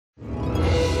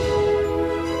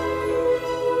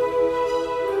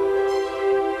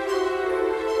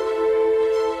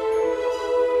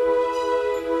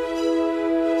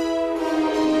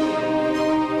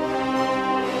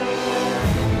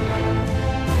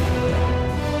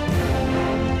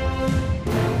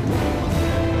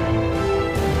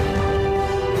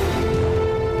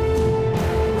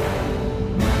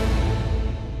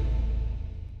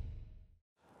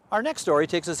Our next story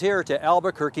takes us here to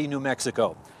Albuquerque, New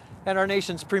Mexico, and our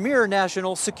nation's premier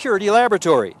national security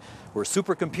laboratory, where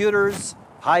supercomputers,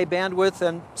 high bandwidth,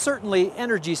 and certainly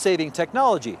energy-saving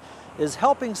technology is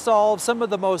helping solve some of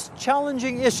the most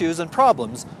challenging issues and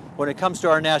problems when it comes to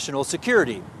our national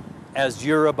security, as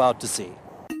you're about to see.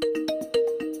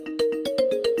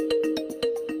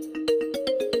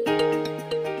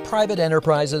 Private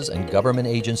enterprises and government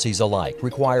agencies alike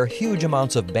require huge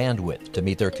amounts of bandwidth to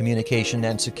meet their communication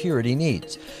and security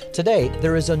needs. Today,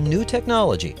 there is a new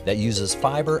technology that uses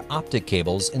fiber optic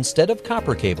cables instead of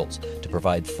copper cables to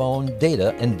provide phone,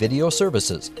 data, and video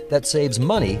services that saves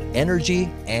money, energy,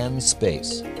 and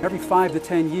space. Every 5 to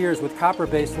 10 years with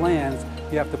copper-based LANs,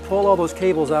 you have to pull all those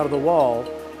cables out of the wall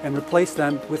and replace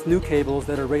them with new cables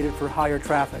that are rated for higher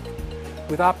traffic.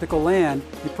 With optical LAN,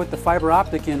 you put the fiber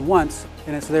optic in once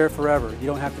and it's there forever. You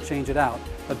don't have to change it out.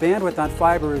 The bandwidth on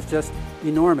fiber is just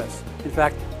enormous. In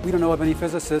fact, we don't know of any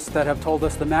physicists that have told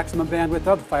us the maximum bandwidth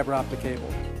of the fiber optic cable.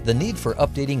 The need for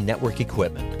updating network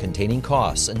equipment, containing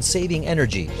costs, and saving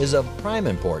energy is of prime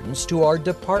importance to our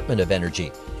Department of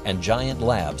Energy and giant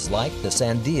labs like the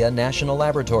Sandia National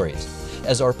Laboratories.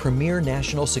 As our premier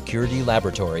national security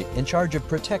laboratory in charge of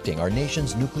protecting our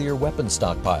nation's nuclear weapons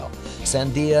stockpile,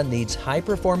 Sandia needs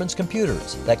high-performance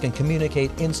computers that can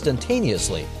communicate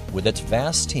instantaneously with its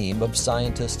vast team of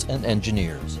scientists and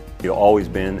engineers. We've always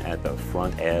been at the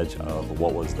front edge of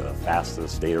what was the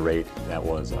fastest data rate that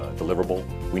was deliverable.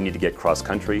 We need to get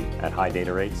cross-country at high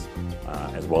data rates,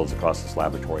 as well as across this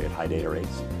laboratory at high data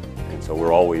rates. And so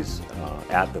we're always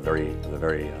at the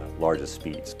very largest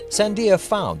speeds. Sandia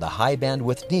found the high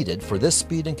bandwidth needed for this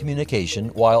speed in communication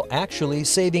while actually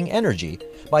saving energy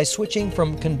by switching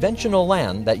from conventional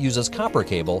LAN that uses copper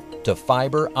cable to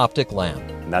fiber optic LAN.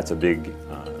 And that's a big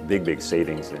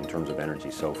savings in terms of energy.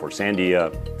 So for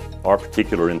Sandia, our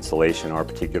particular installation, our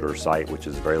particular site, which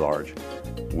is very large,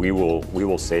 we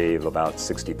will save about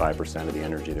 65% of the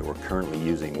energy that we're currently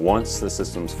using once the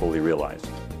system's fully realized.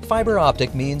 Fiber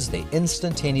optic means the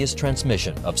instantaneous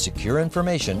transmission of secure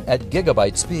information at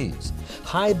gigabyte speeds.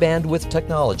 High bandwidth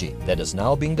technology that is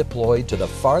now being deployed to the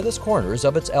farthest corners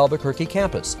of its Albuquerque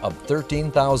campus of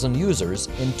 13,000 users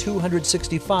in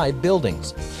 265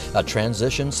 buildings. A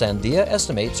transition Sandia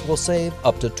estimates will save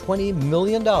up to $20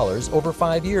 million over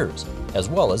 5 years, as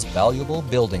well as valuable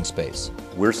building space.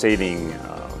 We're saving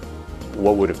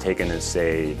what would have taken us,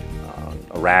 say,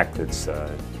 a rack that's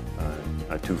a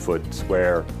 2-foot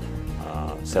square,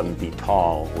 7 feet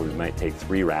tall, where we might take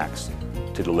 3 racks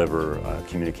to deliver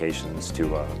communications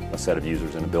to a set of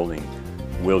users in a building.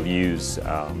 We'll use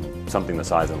something the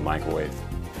size of a microwave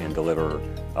and deliver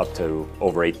up to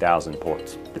over 8,000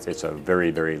 ports. It's a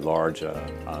very, very large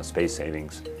space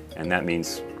savings, and that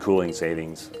means cooling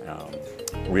savings,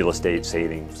 real estate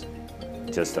savings,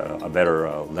 just a better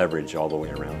leverage all the way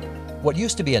around. What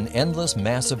used to be an endless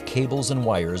mass of cables and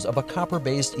wires of a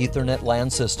copper-based Ethernet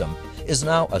LAN system is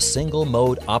now a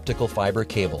single-mode optical fiber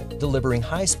cable delivering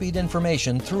high-speed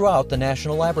information throughout the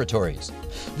national laboratories.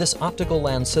 This optical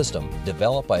LAN system,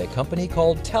 developed by a company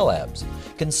called Tellabs,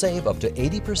 can save up to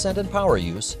 80% in power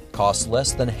use, cost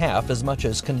less than half as much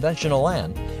as conventional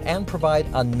LAN, and provide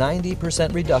a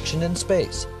 90% reduction in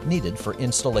space needed for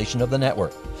installation of the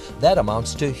network. That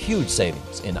amounts to huge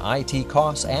savings in IT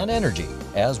costs and energy,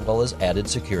 as well as added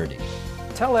security.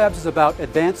 Tellabs is about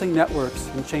advancing networks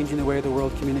and changing the way the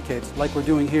world communicates, like we're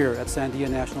doing here at Sandia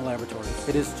National Laboratory.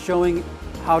 It is showing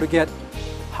how to get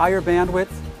higher bandwidth,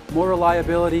 more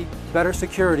reliability, better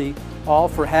security, all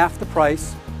for half the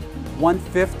price,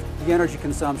 1/5 the energy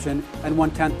consumption, and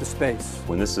 1/10 the space.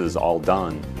 When this is all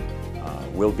done,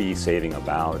 we'll be saving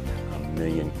about 1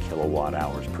 million kilowatt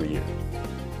hours per year.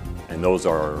 And those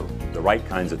are the right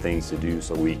kinds of things to do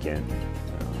so we can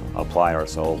apply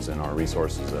ourselves and our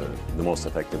resources the most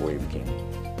effective way we can.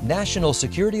 National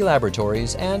security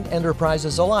laboratories and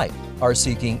enterprises alike are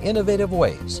seeking innovative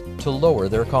ways to lower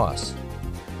their costs.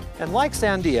 And like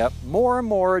Sandia, more and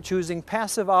more are choosing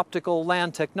passive optical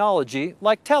LAN technology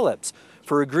like Tellabs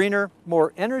for a greener,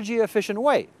 more energy-efficient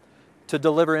way to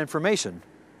deliver information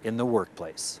in the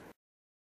workplace.